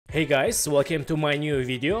Hey guys, welcome to my new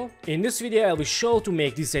video. In this video I will show to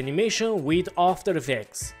make this animation with After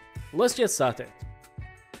Effects. Let's get started.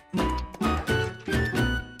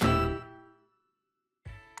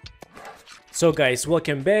 So guys,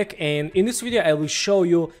 welcome back, and in this video I will show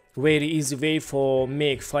you very easy way for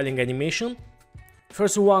make falling animation.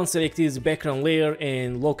 First one, select this background layer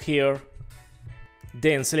and lock here.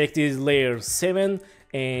 Then select this layer 7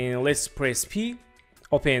 and let's press P.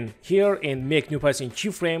 Open here and make new position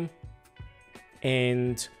keyframe,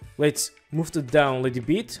 and let's move it down a little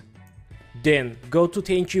bit. Then go to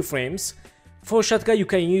 10 keyframes. For shortcut you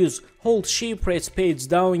can use hold shift, press page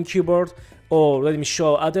down in keyboard, or let me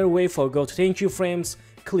show other way. For go to 10 keyframes,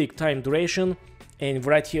 click time duration and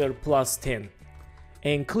right here plus 10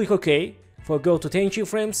 and click OK. For go to 10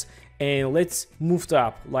 keyframes and let's move it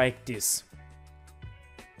up like this.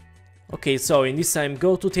 Okay, so in this time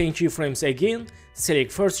go to 10 keyframes again,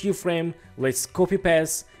 select first keyframe, let's copy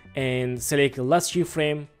paste and select last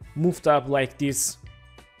keyframe, move it up like this.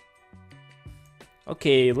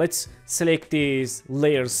 Okay, let's select this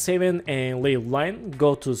layer 7 and layer line,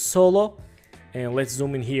 go to solo and let's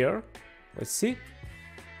zoom in here, let's see.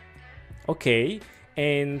 Okay,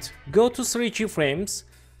 and go to 3 keyframes.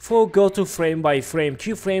 For go to frame by frame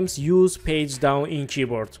keyframes, use page down in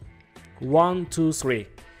keyboard. 1, 2, 3.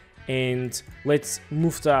 And let's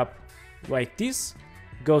move it up like this.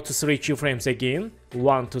 Go to 3 keyframes again,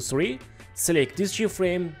 1, 2, 3. Select this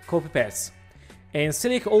keyframe, copy paste. And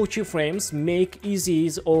select all keyframes, make easy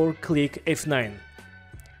or click F9.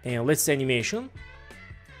 And let's animation.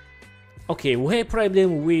 Okay, we have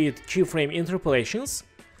problem with keyframe interpolations.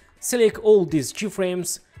 Select all these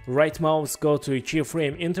keyframes, right mouse, go to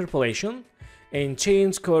keyframe interpolation and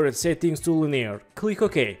change coordinate settings to linear. Click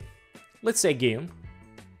OK. Let's say again.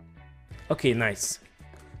 Okay, nice.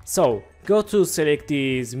 So go to select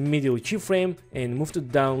this middle keyframe and move it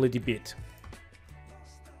down a little bit.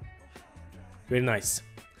 Very nice.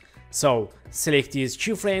 So select these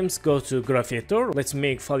keyframes, go to graph editor, let's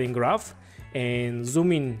make falling graph and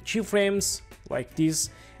zoom in keyframes like this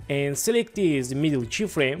and select this middle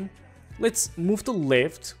keyframe. Let's move to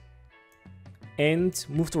left and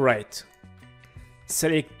move to right.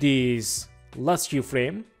 Select this last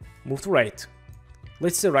keyframe, move to right.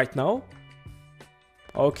 Let's say right now.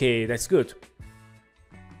 Okay, that's good.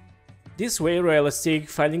 This way realistic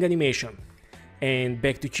falling animation. And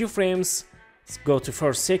back to keyframes, let's go to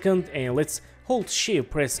first second and let's hold shift,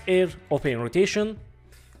 press R, open rotation,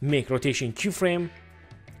 make rotation keyframe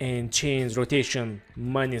and change rotation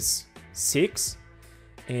 -6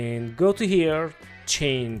 and go to here,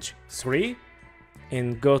 change 3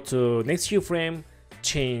 and go to next keyframe,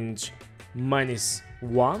 change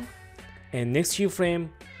 -1 and next keyframe,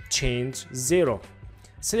 change 0.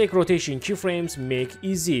 Select rotation keyframes, make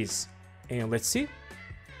easies, and let's see.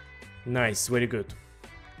 Nice, very good.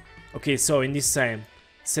 Okay, so in this time,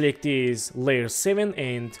 select this layer 7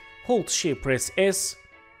 and hold shift, press S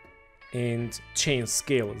and change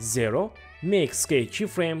scale 0. Make scale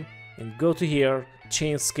keyframe and go to here,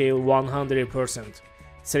 change scale 100%.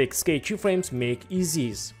 Select scale keyframes, make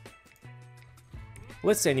easies.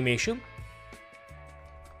 Let's animation.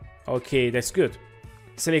 Okay, that's good.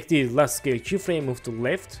 Select the last scale keyframe, move to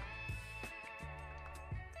left.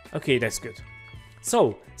 Okay, that's good.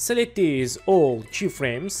 So select these all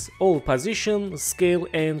keyframes, all position, scale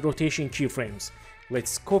and rotation keyframes.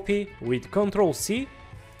 Let's copy with Ctrl C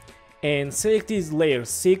and select this layer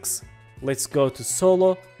 6. Let's go to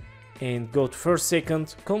solo and go to first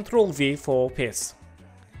second, Ctrl V for paste.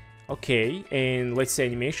 Okay, and let's say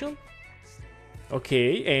animation.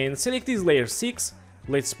 Okay, and select this layer 6.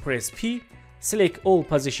 Let's press P. Select all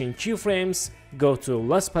position keyframes, go to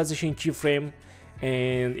last position keyframe,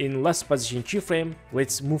 and in last position keyframe,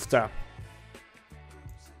 let's move it up.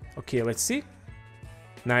 Okay, let's see.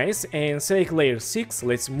 Nice, and select layer 6,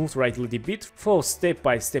 let's move right a little bit for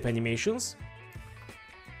step-by-step animations.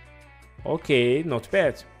 Okay, not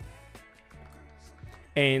bad.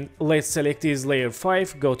 And let's select this layer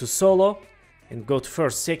 5, go to solo, and go to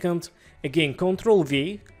first second, again Ctrl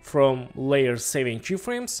V from layer 7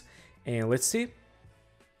 keyframes. And let's see.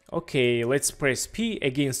 Okay, let's press P,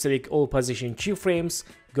 again select all position keyframes,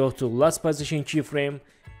 go to last position keyframe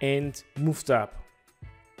and move it up.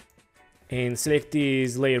 And select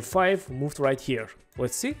this layer 5, moved right here.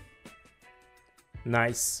 Let's see.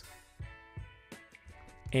 Nice.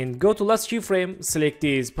 And go to last keyframe, select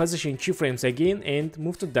these position keyframes again and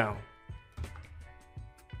move it down.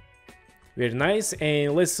 Very nice.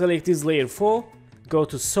 And let's select this layer 4, go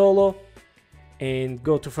to solo and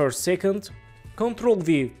go to first second, Ctrl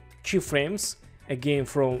V keyframes again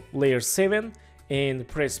from layer 7 and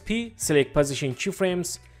press P, select position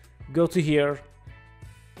keyframes, go to here.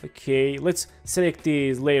 Okay, let's select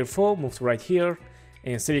the layer 4, move to right here,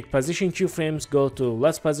 and select position keyframes, go to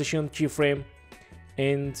last position keyframe,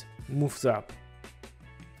 and move it up.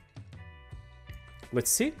 Let's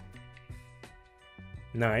see.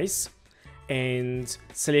 Nice. And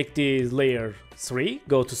select the layer 3,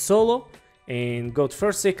 go to solo, and go to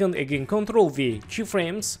first, second, again Ctrl V,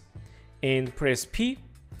 keyframes, and press P.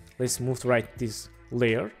 Let's move to right this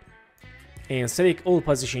layer, and select all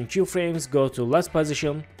position keyframes, go to last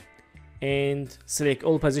position, and select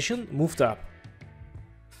all position, moved up.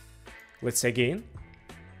 Let's again.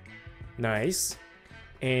 Nice.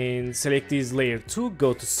 And select this layer 2,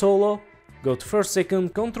 go to solo, go to first,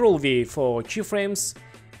 second, Ctrl V for keyframes,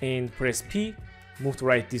 and press P, move to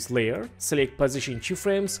right this layer, select position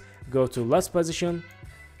keyframes, go to last position,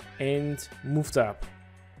 and move up.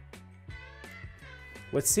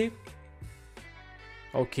 Let's see.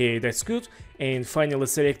 Okay, that's good. And finally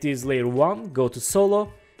select this layer 1, go to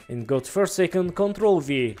solo, and go to first, second, Ctrl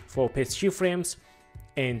V for paste keyframes,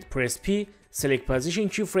 and press P, select position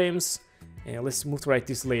keyframes, and let's move to right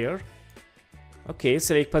this layer. Okay,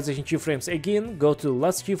 select position keyframes again, go to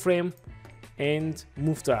last keyframe, and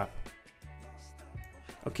move up.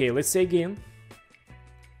 Okay, let's say again.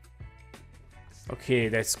 Okay,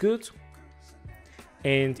 that's good.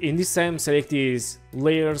 And in this time, select these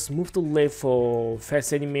layers, move to left for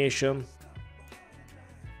fast animation.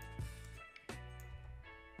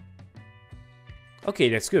 Okay,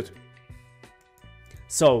 that's good.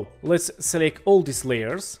 So let's select all these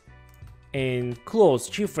layers and close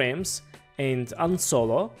keyframes and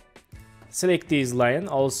unsolo. Select this line,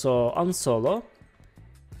 also unsolo.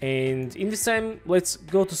 And in this time, let's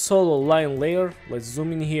go to solo line layer. Let's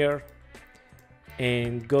zoom in here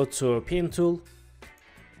and go to pen tool.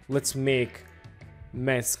 Let's make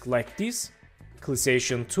mask like this,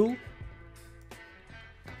 clisation tool,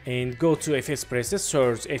 and go to FX presets,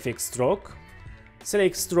 search FX stroke,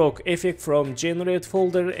 select stroke effect from generate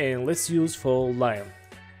folder, and let's use for line,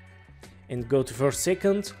 and go to first,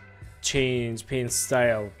 second, change pen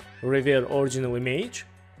style, revert original image,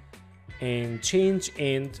 and change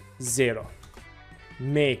end 0,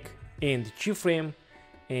 make end keyframe,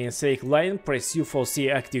 and select line, press U for see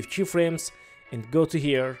active keyframes, and go to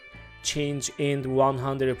here, change end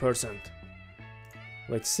 100%.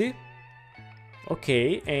 Let's see.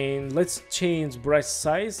 Okay, and let's change brush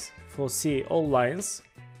size for see all lines.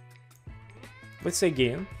 Let's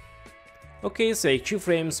again. Okay, select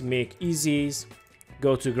keyframes, make easies,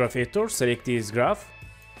 go to graph editor, select this graph.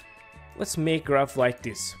 Let's make graph like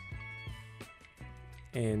this.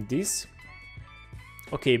 And this.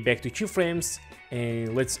 Okay, back to keyframes,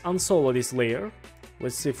 and let's unsolo this layer.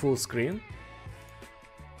 Let's see full screen.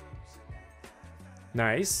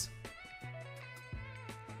 Nice.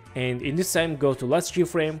 And in this time, go to last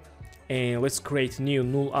keyframe, and let's create new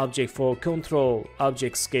null object for control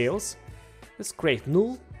object scales. Let's create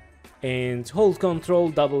null, and hold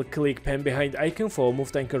Ctrl, double click pen behind icon for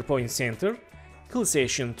move anchor point center.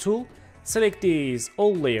 Clisation tool, select these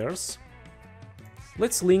all layers.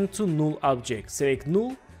 Let's link to null object, select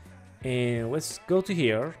null, and let's go to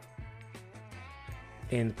here,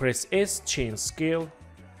 and press S, change scale,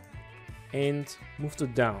 and move to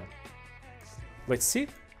down. Let's see.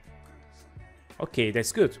 Okay,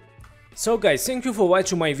 that's good. So guys, thank you for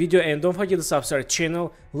watching my video, and don't forget to subscribe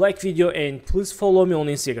channel, like video, and please follow me on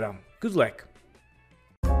Instagram. Good luck.